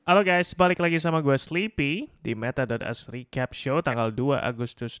Halo guys, balik lagi sama gue Sleepy di Meta.as Recap Show tanggal 2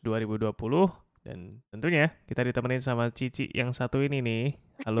 Agustus 2020. Dan tentunya kita ditemenin sama Cici yang satu ini nih.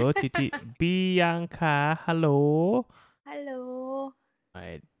 Halo Cici Bianca, halo. Halo.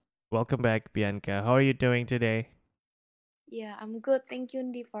 Alright, welcome back Bianca. How are you doing today? Yeah, I'm good. Thank you,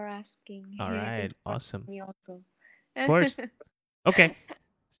 Ndi, for asking. Alright, Thank you for awesome. asking me also. Of course. Okay,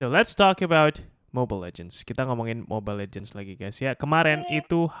 so let's talk about Mobile Legends. Kita ngomongin Mobile Legends lagi guys ya. Kemarin Yeay.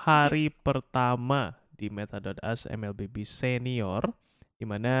 itu hari pertama di Meta.as MLBB Senior, di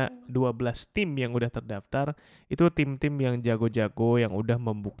mana 12 tim yang udah terdaftar itu tim-tim yang jago-jago yang udah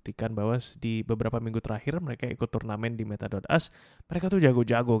membuktikan bahwa di beberapa minggu terakhir mereka ikut turnamen di Meta.as, mereka tuh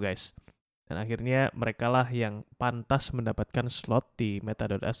jago-jago guys. Dan akhirnya mereka lah yang pantas mendapatkan slot di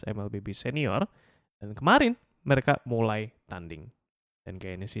Meta.as MLBB Senior. Dan kemarin mereka mulai tanding. Dan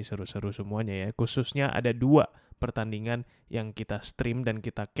kayaknya sih seru-seru semuanya ya. Khususnya ada 2 pertandingan yang kita stream dan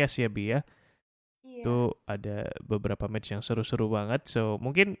kita cash ya Bi ya. Iya. Itu ada beberapa match yang seru-seru banget. So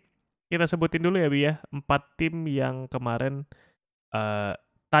mungkin kita sebutin dulu ya Bi ya. 4 tim yang kemarin uh,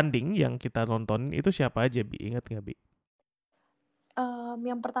 tanding yang kita nonton itu siapa aja Bi? Ingat nggak Bi?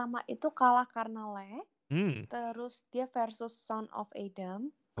 Yang pertama itu kalah karena lag. Hmm, Terus dia versus Son of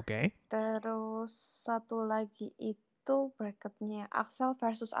Adam. oke. Terus satu lagi itu bracketnya Axel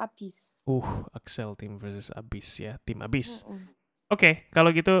versus Abyss. Axel Team versus Abyss ya. Tim Abyss. Mm-mm. Oke,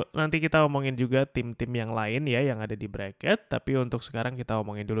 kalau gitu nanti kita omongin juga tim-tim yang lain ya yang ada di bracket. Tapi untuk sekarang kita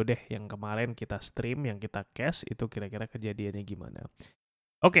omongin dulu deh yang kemarin kita stream, yang kita cash itu kira-kira kejadiannya gimana.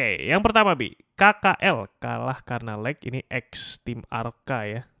 Oke, yang pertama Bi, KKL kalah karena lag. Ini ex tim Arka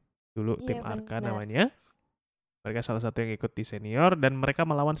ya. Dulu Iya, tim Arka benar. namanya. Mereka salah satu yang ikut di senior dan mereka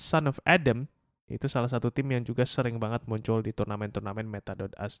melawan Son of Adam. Itu salah satu tim yang juga sering banget muncul di turnamen-turnamen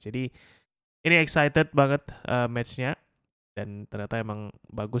Meta.as. Jadi ini excited banget matchnya. Dan ternyata emang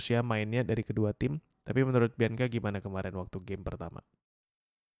bagus ya mainnya dari kedua tim. Tapi menurut Bianca gimana kemarin waktu game pertama?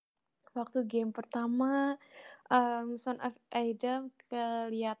 Waktu game pertama, Son of Adam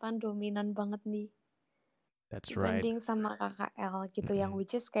kelihatan dominan banget nih. That's right. Dibanding sama KKL gitu, yang Mm-mm.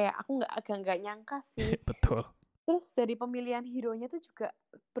 which is kayak aku agak nggak nyangka sih. Betul. Terus dari pemilihan hero-nya tuh juga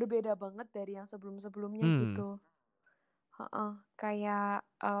berbeda banget dari yang sebelum-sebelumnya Hmm, gitu. Heeh, kayak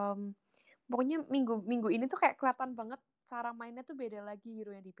pokoknya minggu ini tuh kayak kelihatan banget cara mainnya tuh beda lagi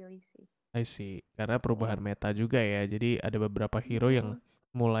hero yang dipilih sih. I see. Karena perubahan Yes. meta juga ya. Jadi ada beberapa hero yang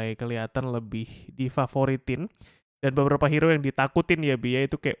Mm-mm. mulai kelihatan lebih difavoritin. Dan beberapa hero yang ditakutin ya Bia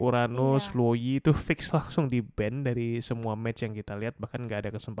itu kayak Uranus, Iya. Luoyi itu fix langsung di ban dari semua match yang kita lihat. Bahkan nggak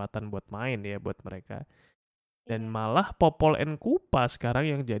ada kesempatan buat main ya buat mereka. Dan Iya. malah Popol and Kupa sekarang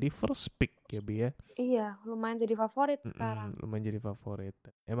yang jadi first pick ya Bia. Iya, lumayan jadi favorit sekarang. Lumayan jadi favorit.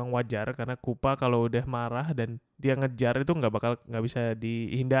 Emang wajar karena Kupa kalau udah marah dan dia ngejar itu nggak bisa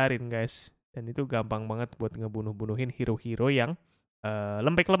dihindarin guys. Dan itu gampang banget buat ngebunuh-bunuhin hero-hero yang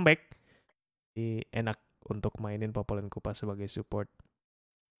lembek-lembek. Jadi enak untuk mainin Popolen Kupa sebagai support.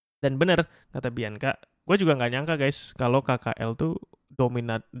 Dan bener kata Bianca, gue juga nggak nyangka guys kalau KKL tuh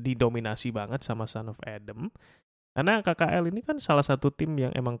didominasi banget sama Son of Adam. Karena KKL ini kan salah satu tim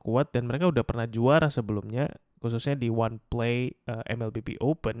yang emang kuat dan mereka udah pernah juara sebelumnya, khususnya di One Play MLBB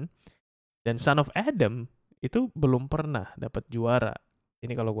Open. Dan Son of Adam itu belum pernah dapat juara.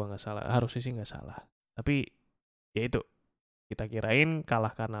 Ini kalau gua nggak salah, harusnya sih nggak salah. Tapi ya itu, kita kirain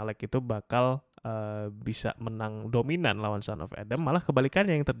kalah karena lag itu bakal bisa menang dominan lawan Son of Adam. Malah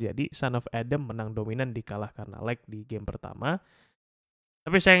kebalikannya yang terjadi, Son of Adam menang dominan di kalah karena lag di game pertama.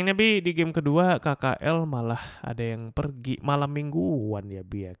 Tapi sayangnya Bi di game kedua KKL malah ada yang pergi malam mingguan ya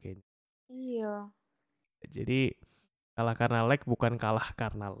Bi ya kayaknya. Iya. Jadi kalah karena lag bukan kalah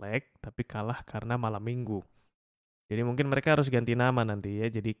karena lag, tapi kalah karena malam minggu. Jadi mungkin mereka harus ganti nama nanti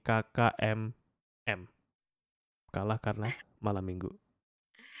ya, jadi KKMM. Kalah karena malam minggu.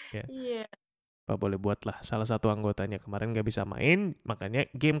 Ya, Iya. apa boleh buat lah. Salah satu anggotanya kemarin nggak bisa main, makanya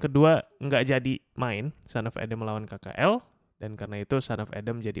game kedua nggak jadi main. Son of Adam melawan KKL, dan karena itu Son of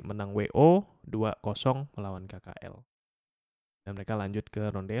Adam jadi menang WO 2-0 melawan KKL. Dan mereka lanjut ke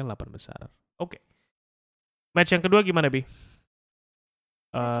ronde 8 besar. Oke. Match yang kedua gimana, Bi?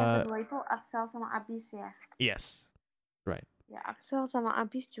 Match yang Uh, kedua itu Axel sama Abyss ya. yes, right. Ya, Axel sama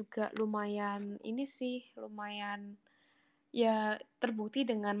Abyss juga lumayan ini sih, lumayan ya terbukti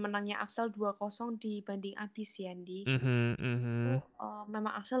dengan menangnya Axel 2-0 dibanding Abyss ya, Andi. Mhm, Itu mhm.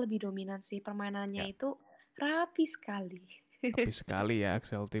 memang Axel lebih dominan sih, permainannya Ya, itu rapi sekali. tapi sekali ya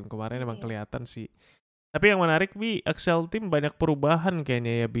Axel Team kemarin emang Iya. kelihatan sih. Tapi yang menarik Bi, Axel Team banyak perubahan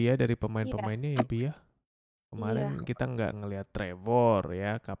kayaknya ya Bi ya dari Iya. pemain-pemainnya ya Bi ya. Iya. Kemarin kita nggak ngelihat Trevor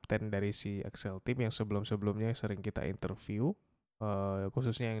ya, kapten dari si Axel Team yang sebelum-sebelumnya sering kita interview.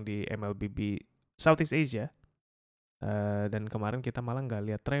 khususnya yang di MLBB Southeast Asia. Dan kemarin kita malah nggak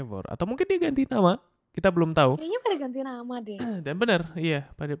lihat Trevor, atau mungkin dia ganti nama, kita belum tahu. Kayaknya pada ganti nama deh. Dan benar, iya,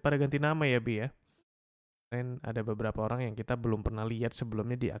 pada ganti nama ya Bi ya. Dan ada beberapa orang yang kita belum pernah lihat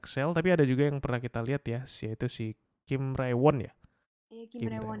sebelumnya di Axel, tapi ada juga yang pernah kita lihat ya, yaitu si Kim Raewon ya. Iya, Kim Kim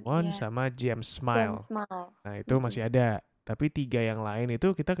Rewon, Raewon iya. sama James Jam Smile. Smile. Nah itu masih ada. Tapi 3 yang lain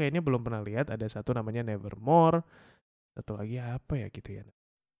itu kita kayaknya belum pernah lihat. Ada satu namanya Nevermore, satu lagi apa ya gitu ya.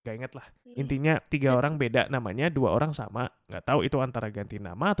 Gak inget lah. Iya. Intinya 3 orang beda namanya, 2 orang sama. Gak tahu itu antara ganti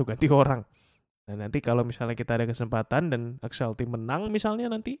nama atau ganti orang. Nah nanti kalau misalnya kita ada kesempatan dan Axel Team menang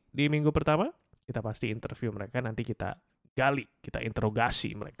misalnya nanti di minggu pertama, kita pasti interview mereka, nanti kita gali, kita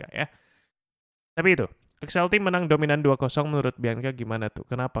interogasi mereka ya. Tapi itu, Axel Team menang dominan 2-0 menurut Bianca gimana tuh?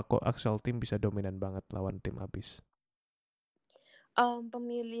 Kenapa kok Axel Team bisa dominan banget lawan tim abis?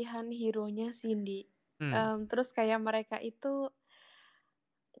 Pemilihan hero-nya Cindy. Hmm, Terus kayak mereka itu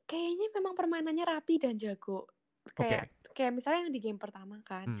kayaknya memang permainannya rapi dan jago. Kayak oke. kayak misalnya yang di game pertama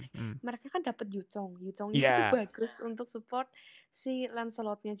kan, Hmm, hmm. mereka kan dapat Yucong. Yucongnya itu Iya, bagus untuk support si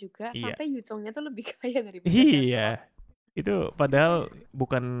Lancelot-nya juga, iya. sampai Yucongnya tuh lebih kaya daripada Lancelot. Iya. Itu Itu padahal kayak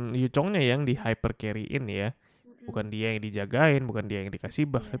bukan Yucongnya yang di hyper carry-in ya. mm-mm, Bukan dia yang dijagain, bukan dia yang dikasih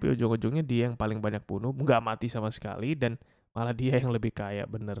buff, iya. tapi ujung-ujungnya dia yang paling banyak bunuh, nggak mati sama sekali, dan malah dia yang lebih kaya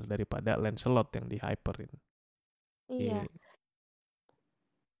bener daripada Lancelot yang di hyperin. Iya, Jadi,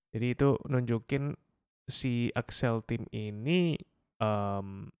 jadi itu nunjukin si Axel Team ini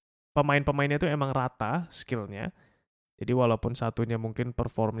pemain-pemainnya tuh emang rata skillnya. Jadi walaupun satunya mungkin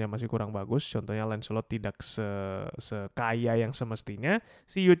performnya masih kurang bagus, contohnya Lancelot tidak sekaya yang semestinya,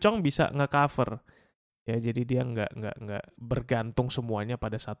 si Yuchong bisa nge-cover. Ya, jadi dia nggak bergantung semuanya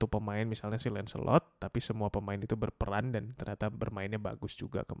pada satu pemain, misalnya si Lancelot, tapi semua pemain itu berperan dan ternyata bermainnya bagus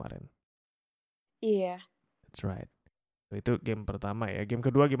juga kemarin. iya. That's right. So, itu game pertama ya. Game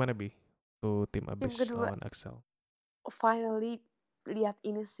kedua gimana Bi? Tuh tim Game abis kedua, lawan Axel. finally lihat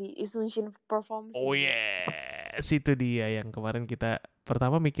ini sih, Isunshin perform Oh sih. yes, itu dia yang kemarin kita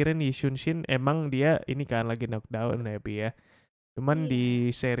pertama mikirin Yi Shin emang dia ini kan lagi knockdown ya Bi ya. Cuman Iya. di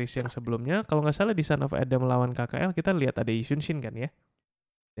series yang sebelumnya, kalau nggak salah di Son of Adam lawan KKL, kita lihat ada Yi Shin kan ya,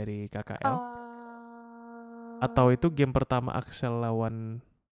 dari KKL. Atau itu Em, game pertama Axel lawan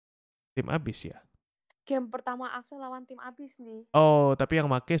tim abis ya? Game pertama Axel lawan tim abis nih. Oh, tapi yang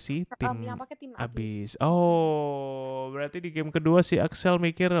make sih Yang tim pakai tim abis. abis. Mm-mm. Oh, berarti di game kedua si Axel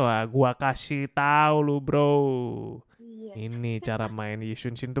mikir, wah gua kasih tahu lu bro. Iya. Ini cara main Yi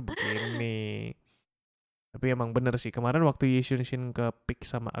Shin tuh begini. Tapi emang bener sih, kemarin waktu Yi Shin ke pick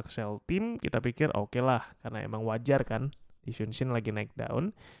sama Axel Team, kita pikir oke lah, karena emang wajar kan, Yi Shin lagi naik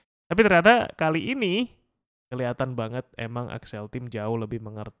daun. Tapi ternyata kali ini, kelihatan banget emang Axel Team jauh lebih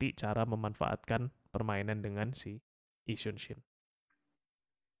mengerti cara memanfaatkan permainan dengan si Yi Shin.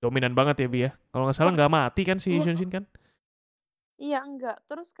 Dominan banget ya Bi Iya. ya. Kalau nggak salah Wah, nggak mati kan si Yi iya. Shin kan? Iya, enggak.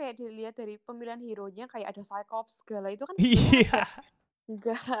 Terus kayak dilihat dari pemilihan hero-nya kayak ada Cyclops segala itu kan sebenarnya Iya,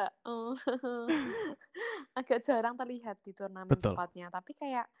 enggak agak jarang terlihat di turnamen betul. tempatnya. Tapi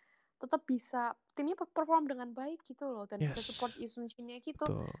kayak tetap bisa timnya perform dengan baik gitu loh dan bisa support Yes, Isunshin-nya gitu.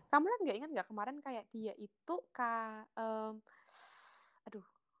 betul. Kamu lihat nggak, ingat nggak kemarin kayak dia itu aduh,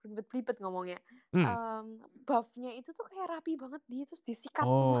 ribet-ribet ngomongnya. Hmm. Buff-nya itu tuh kayak rapi banget dia terus disikat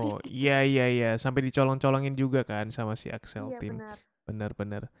semuanya Oh, gitu. iya iya iya, sampai dicolong-colongin juga kan sama si Axel Iya Team. benar.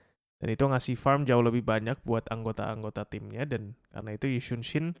 Bener-bener. Dan itu ngasih farm jauh lebih banyak buat anggota-anggota timnya, dan karena itu Yi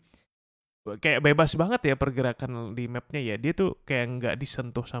Shin kayak bebas banget ya pergerakan di mapnya ya. Dia tuh kayak nggak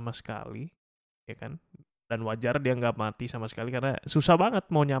disentuh sama sekali, ya kan? Dan wajar dia nggak mati sama sekali karena susah banget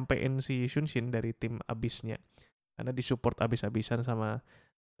mau nyampein si Shin dari tim abisnya. Karena disupport abis-abisan sama,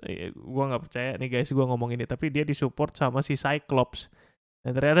 gua nggak percaya nih guys gua ngomong ini, tapi dia disupport sama si Cyclops.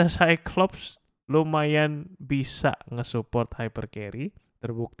 Dan ternyata Cyclops lumayan bisa nge-support hyper carry,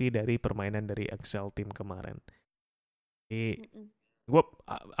 terbukti dari permainan dari Excel Team kemarin. Jadi Mm-mm. gua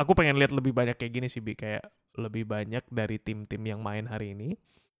aku pengen lihat lebih banyak kayak gini sih Bi, kayak lebih banyak dari tim-tim yang main hari ini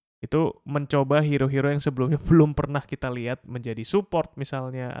itu mencoba hero-hero yang sebelumnya belum pernah kita lihat menjadi support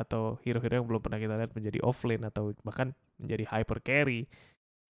misalnya, atau hero-hero yang belum pernah kita lihat menjadi offlane atau bahkan menjadi hyper carry.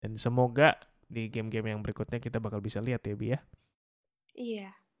 Dan semoga di game-game yang berikutnya kita bakal bisa lihat ya Bi ya. Iya.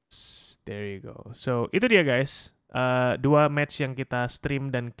 There you go. So itu dia guys. Dua match yang kita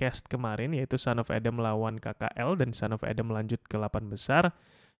stream dan cast kemarin, yaitu Son of Adam lawan KKL dan Son of Adam lanjut ke 8 besar.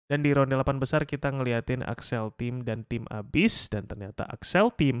 Dan di ronde 8 besar kita ngeliatin Axel Team dan tim Abyss, dan ternyata Axel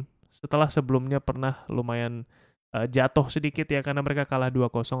Team setelah sebelumnya pernah lumayan jatuh sedikit ya karena mereka kalah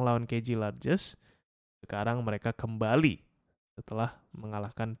 2-0 lawan KG Largest. Sekarang mereka kembali setelah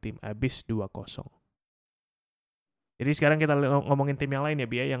mengalahkan tim Abyss 2-0. Jadi sekarang kita ngomongin tim yang lain ya,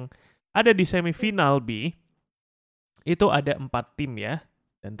 Bi, ya, yang ada di semifinal, Bi. Itu ada 4 tim ya.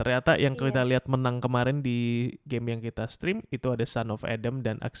 Dan ternyata yang kita Iya. lihat menang kemarin di game yang kita stream, itu ada Son of Adam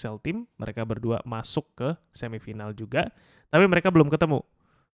dan Axel Team. Mereka berdua masuk ke semifinal juga, tapi mereka belum ketemu.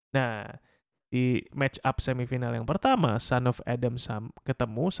 Nah, di match up semifinal yang pertama, Son of Adam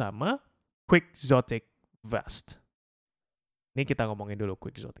ketemu sama Quixotic Vast. Ini kita ngomongin dulu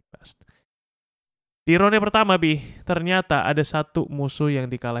Quixotic Vast. Di ronde pertama, Bi, ternyata ada satu musuh yang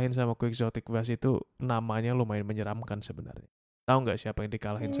dikalahin sama Quixotic Vast itu namanya lumayan menyeramkan sebenarnya. Tahu nggak siapa yang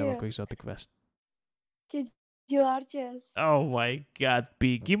dikalahin sama Iya. Quixotic Vast? Larges. Oh my god,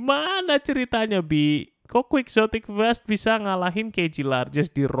 Bi. Gimana ceritanya, Bi? Kok Quixotic Vast bisa ngalahin KG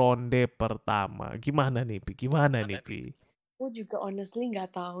Largest di ronde pertama? Gimana nih, Bi? Gimana nih, Bi? Aku juga honestly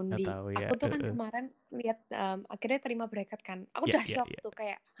nggak tahu Nggak nih. tahu ya. Aku tuh kan kemarin lihat akhirnya terima bracket kan. Aku Ya, udah ya, shock ya. tuh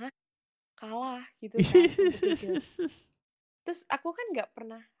kayak, hah, kalah gitu kan untuk Bigel. Terus aku kan nggak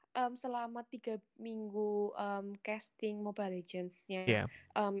pernah selama 3 minggu casting Mobile Legends-nya Ya.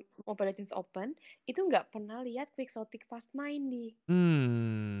 Mobile Legends Open itu nggak pernah lihat Quixotic Fast main di.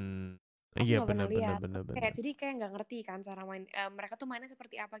 Aku Iya, nggak pernah benar, benar, lihat. benar, Kayak benar. jadi kayak nggak ngerti kan cara main. Mereka tuh mainnya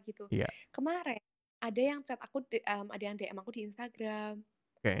seperti apa gitu. Iya. Kemarin ada yang chat aku, ada yang DM aku di Instagram.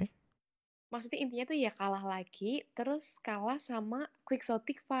 Oke. Maksudnya intinya tuh ya kalah lagi, terus kalah sama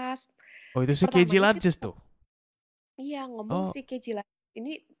Quixotic Fast. Oh, itu si KG Pertamanya dia Largest tuh. iya ngomong Oh, si Kejila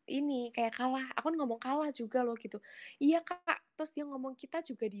ini kayak kalah. Aku kan ngomong kalah juga loh gitu. Iya kak, terus dia ngomong kita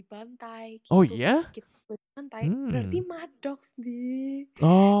juga dibantai oh gitu. iya? Kita dibantai, berarti Hmm. Maddox di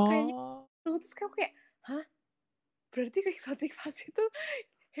kayaknya Oh, tuh. Terus kamu kayak, hah? Berarti Quixotic Fast itu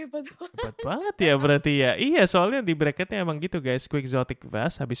hebat hebat banget. banget ya berarti ya. Iya, soalnya di bracketnya emang gitu guys. Quixotic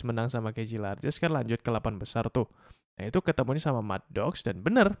Vast habis menang sama KG Largest kan lanjut ke 8 besar tuh. Nah itu ketemunya sama Mad Dogs dan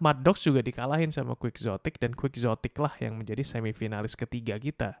bener Mad Dogs juga dikalahin sama Quixotic dan Quixotic lah yang menjadi semifinalis ketiga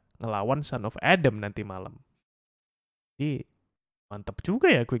kita ngelawan Son of Adam nanti malam. Jadi mantep juga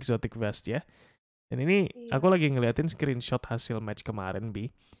ya Quixotic Vast ya. Dan ini aku Iya. lagi ngeliatin screenshot hasil match kemarin,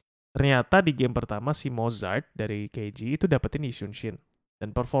 Bi. Ternyata di game pertama si Mozart dari KG itu dapetin Yishun Shin.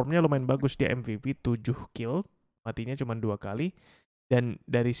 Dan performnya lumayan bagus, dia MVP 7 kill, matinya cuma 2 kali. Dan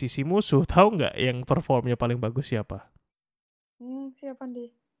dari sisi musuh, tahu nggak yang performnya paling bagus siapa? Siapa nih?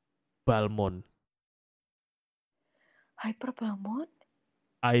 Balmon. Hyper Balmond?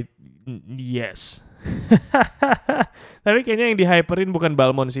 Yes. Tapi kayaknya yang di-hyperin bukan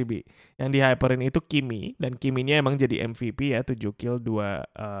Balmon sih, Bi. Yang di-hyperin itu Kimi. Dan Kiminya emang jadi MVP ya, 7 kill, 2,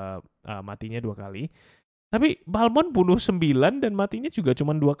 matinya 2 kali. Tapi Balmon bunuh 9 dan matinya juga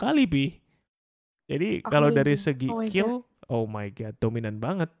cuma 2 kali, Bi. Jadi Aku kalau dari merinding. segi Oh my god. kill, oh my god, dominan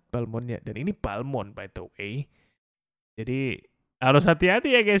banget Balmonnya. Dan ini Balmon by the way. Jadi harus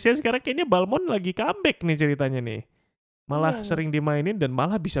hati-hati ya guys ya. Sekarang kayaknya Balmon lagi comeback nih ceritanya nih. Malah Iya nih. sering dimainin dan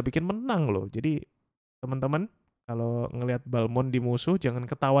malah bisa bikin menang loh. Jadi teman-teman kalau ngelihat Balmon di musuh jangan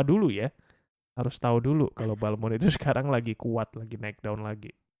ketawa dulu ya. Harus tahu dulu kalau Balmon itu sekarang lagi kuat, lagi naik down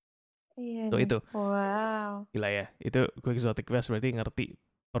lagi. Iya Tuh nih. itu Wow. gila ya. Itu Quixotic Quest berarti ngerti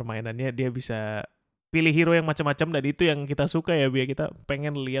permainannya, dia bisa pilih hero yang macam-macam dan itu yang kita suka ya, biar kita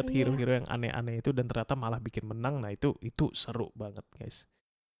pengen lihat Iya. hero-hero yang aneh-aneh itu dan ternyata malah bikin menang. Nah, itu seru banget, guys.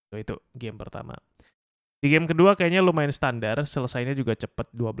 Itu game pertama. Di game kedua kayaknya lumayan standar, selesainya juga cepet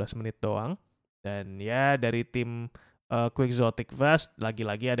 12 menit doang. Dan ya dari tim Quixotic Vast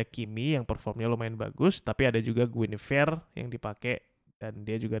lagi-lagi ada Kimi yang performnya lumayan bagus, tapi ada juga Guinevere yang dipakai dan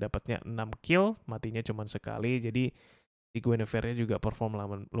dia juga dapatnya 6 kill, matinya cuma sekali. Jadi si Guinevere-nya juga perform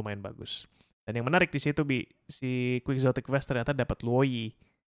lumayan bagus. Dan yang menarik di situ, Bi, si Quixotic Vast ternyata dapat Luoyi,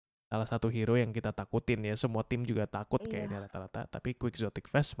 salah satu hero yang kita takutin ya. Semua tim juga takut kayaknya Iya. rata-rata. Tapi Quixotic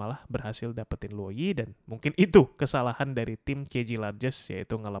Vast malah berhasil dapetin Luoyi dan mungkin itu kesalahan dari tim KG Largest,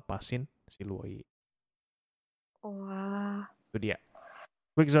 yaitu ngelepasin si Luoyi. Wah. Itu dia.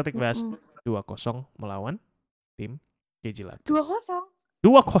 Quixotic Vast Mm-mm. 2-0 melawan tim KG Dua Largest. kosong.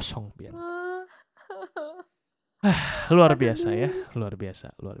 2-0, Bian. Ah. Luar Aduh biasa ya, nih. luar biasa,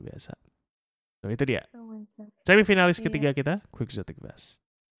 luar biasa. So, itu dia. Oh my god. Semifinalis Iya. ketiga kita, Quixotic Vast.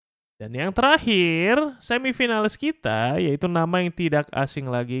 Dan yang terakhir, semifinalis kita, yaitu nama yang tidak asing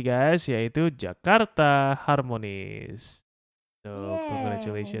lagi guys, yaitu Jakarta Harmonies. So, Yeay.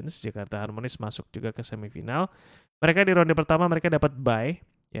 congratulations, Jakarta Harmonies masuk juga ke semifinal. Mereka di ronde pertama mereka dapat bye,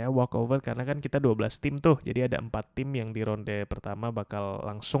 ya walkover karena kan kita 12 tim tuh. Jadi ada 4 tim yang di ronde pertama bakal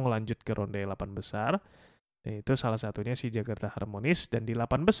langsung lanjut ke ronde 8 besar. Dan itu salah satunya si Jakarta Harmonies, dan di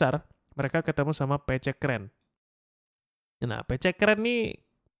 8 besar mereka ketemu sama PC Keren. Nah, PC Keren nih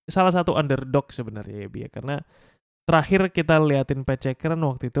salah satu underdog sebenarnya ya, Bia, karena terakhir kita liatin PC Keren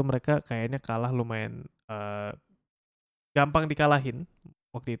waktu itu mereka kayaknya kalah lumayan gampang dikalahin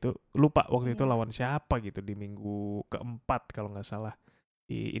waktu itu. Lupa waktu itu Iya. lawan siapa gitu di minggu keempat kalau nggak salah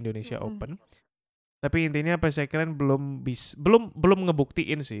di Indonesia Mm-mm. Open. Tapi intinya Pesekren belum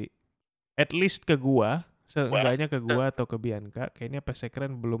ngebuktiin sih. At least ke gua, seenggaknya ke gua atau ke Bianca, kayaknya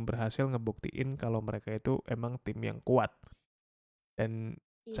Pesekren belum berhasil ngebuktiin kalau mereka itu emang tim yang kuat. Dan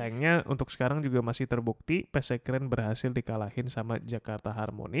Iya. sayangnya untuk sekarang juga masih terbukti Pesekren berhasil dikalahin sama Jakarta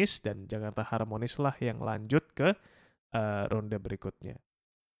Harmonis dan Jakarta Harmonis lah yang lanjut ke ronde berikutnya.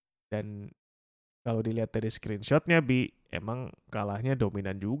 Dan kalau dilihat dari screenshotnya Bi, emang kalahnya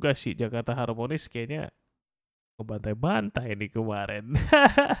dominan juga sih Jakarta Harmonis kayaknya ngebantai-bantai ini kemarin.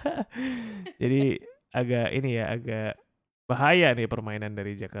 Jadi agak ini ya, agak bahaya nih permainan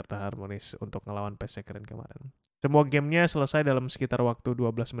dari Jakarta Harmonis untuk ngelawan Pesekren kemarin. Semua gamenya selesai dalam sekitar waktu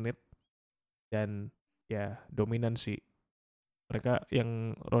 12 menit dan ya dominan sih. Mereka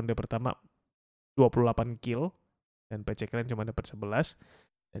yang ronde pertama 28 kill dan Pesekren cuma dapat 11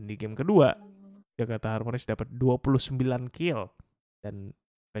 dan di game kedua Oh. Jakarta Harmonis dapat 29 kill dan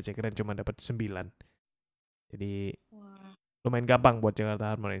Pesekren cuma dapat 9. Jadi Wah. lumayan gampang buat Jakarta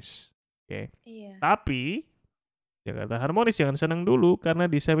Harmonis. Oke. Okay. Iya. Tapi Jakarta Harmonis jangan senang dulu karena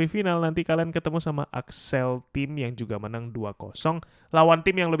di semifinal nanti kalian ketemu sama Axel Team yang juga menang 2-0 lawan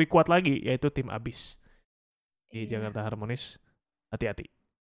tim yang lebih kuat lagi yaitu tim Abyss. Di Iya. Jakarta Harmonis hati-hati.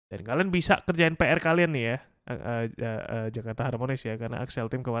 Dan kalian bisa kerjain PR kalian nih ya. Jakarta Harmonis ya karena Axel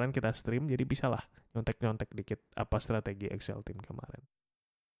Team kemarin kita stream jadi bisa lah nyontek-nyontek dikit apa strategi Axel Team kemarin.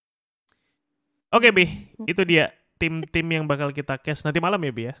 Oke Bi, Hmm. itu dia tim-tim yang bakal kita cast nanti malam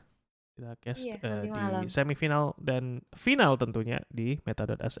ya Bi ya. Kita cast Iya, nanti di malam. semifinal dan final tentunya di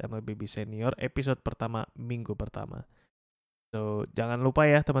Meta.as MLBB Senior episode pertama minggu pertama. So jangan lupa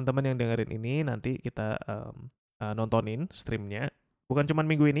ya teman-teman yang dengerin ini nanti kita nontonin streamnya. Bukan cuma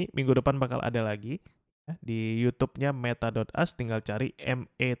minggu ini, minggu depan bakal ada lagi ya, di YouTube-nya Meta.as tinggal cari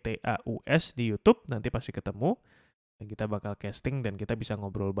METAUS di YouTube nanti pasti ketemu dan kita bakal casting dan kita bisa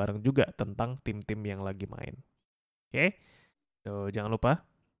ngobrol bareng juga tentang tim-tim yang lagi main. Oke? So jangan lupa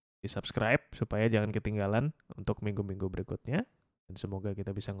di subscribe supaya jangan ketinggalan untuk minggu-minggu berikutnya dan semoga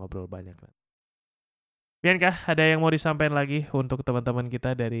kita bisa ngobrol banyak. Biankah ada yang mau disampaikan lagi untuk teman-teman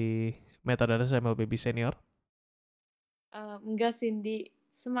kita dari Metadata MLBB Senior? Enggak Cindy,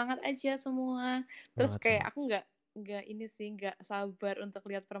 semangat aja semua. Terus Semangat, kayak semangat. aku nggak ini sih, nggak sabar untuk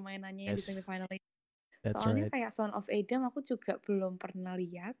lihat permainannya yang di Yes, semifinal ini. that's Soalnya right. kayak Son of Adam aku juga belum pernah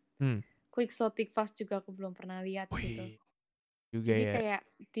lihat. Hmm. Quixotic Fast juga aku belum pernah lihat gitu. Wih, juga Jadi ya. kayak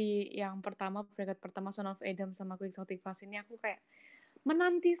di yang pertama, bracket pertama Son of Adam sama Quixotic Fast ini aku kayak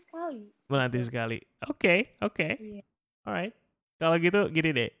menanti sekali Menanti gitu. sekali. Oke, oke. Iya. Alright. Kalau gitu gini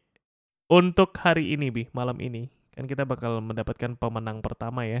deh. Untuk hari ini, Bi, malam ini, kan kita bakal mendapatkan pemenang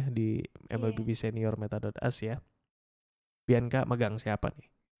pertama ya di Iya. MLBB Senior Meta.as ya. Bianca megang siapa nih?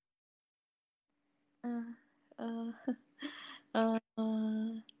 Uh,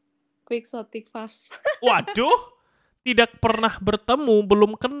 uh, Quixotic Fast. Waduh, tidak pernah bertemu,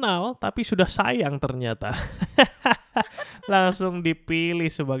 belum kenal, tapi sudah sayang ternyata. Langsung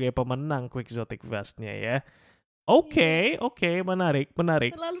dipilih sebagai pemenang Quixotic Fest-nya ya. Iya. Oke, menarik,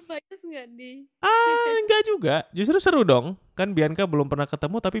 menarik. Terlalu bias nggak nih? Enggak juga. Justru seru dong. Kan Bianca belum pernah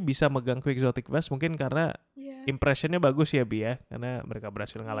ketemu tapi bisa megang Quixotic Fest mungkin karena Iya. impressionnya bagus ya Bi ya. Karena mereka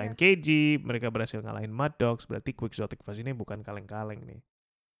berhasil ngalahin Iya. KG, mereka berhasil ngalahin Mad Dogs, berarti Quixotic Fest ini bukan kaleng-kaleng nih.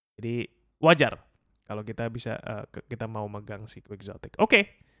 Jadi wajar kalau kita bisa kita mau megang si Quixotic.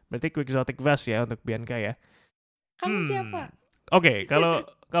 Oke, berarti Quixotic Fest ya untuk Bianca ya. Kamu siapa? Oke, kalau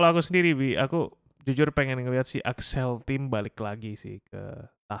kalau aku sendiri Bi, aku jujur pengen ngeliat si Axel Team balik lagi sih ke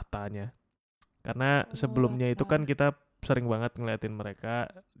tahtanya. Karena Oh, sebelumnya itu kan kita sering banget ngeliatin mereka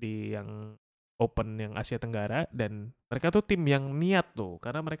di yang Open yang Asia Tenggara dan mereka tuh tim yang niat tuh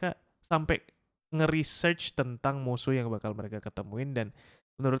karena mereka sampai nge-research tentang musuh yang bakal mereka ketemuin dan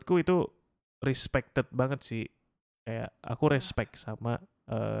menurutku itu respected banget sih. Kayak aku wah. respect sama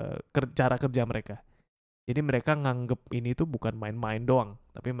cara kerja mereka. Jadi mereka nganggep ini tuh bukan main-main doang,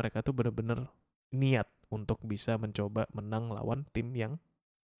 tapi mereka tuh bener-bener niat untuk bisa mencoba menang lawan tim yang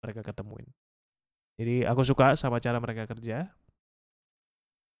mereka ketemuin. Jadi aku suka sama cara mereka kerja.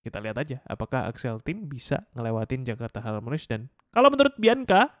 Kita lihat aja apakah Axel Team bisa ngelewatin Jakarta Harmonious dan kalau menurut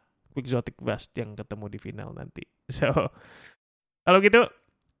Bianca, Exotic Vast yang ketemu di final nanti. So, kalau gitu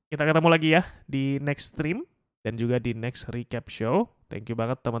kita ketemu lagi ya di next stream dan juga di next recap show. Thank you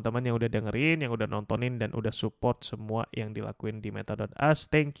banget teman-teman yang udah dengerin, yang udah nontonin dan udah support semua yang dilakuin di Meta.as.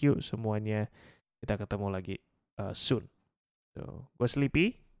 Thank you semuanya. Kita ketemu lagi soon. So, gue Sleepy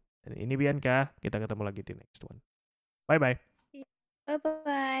dan ini Bianca. Kita ketemu lagi di next one. Bye bye. Bye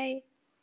bye.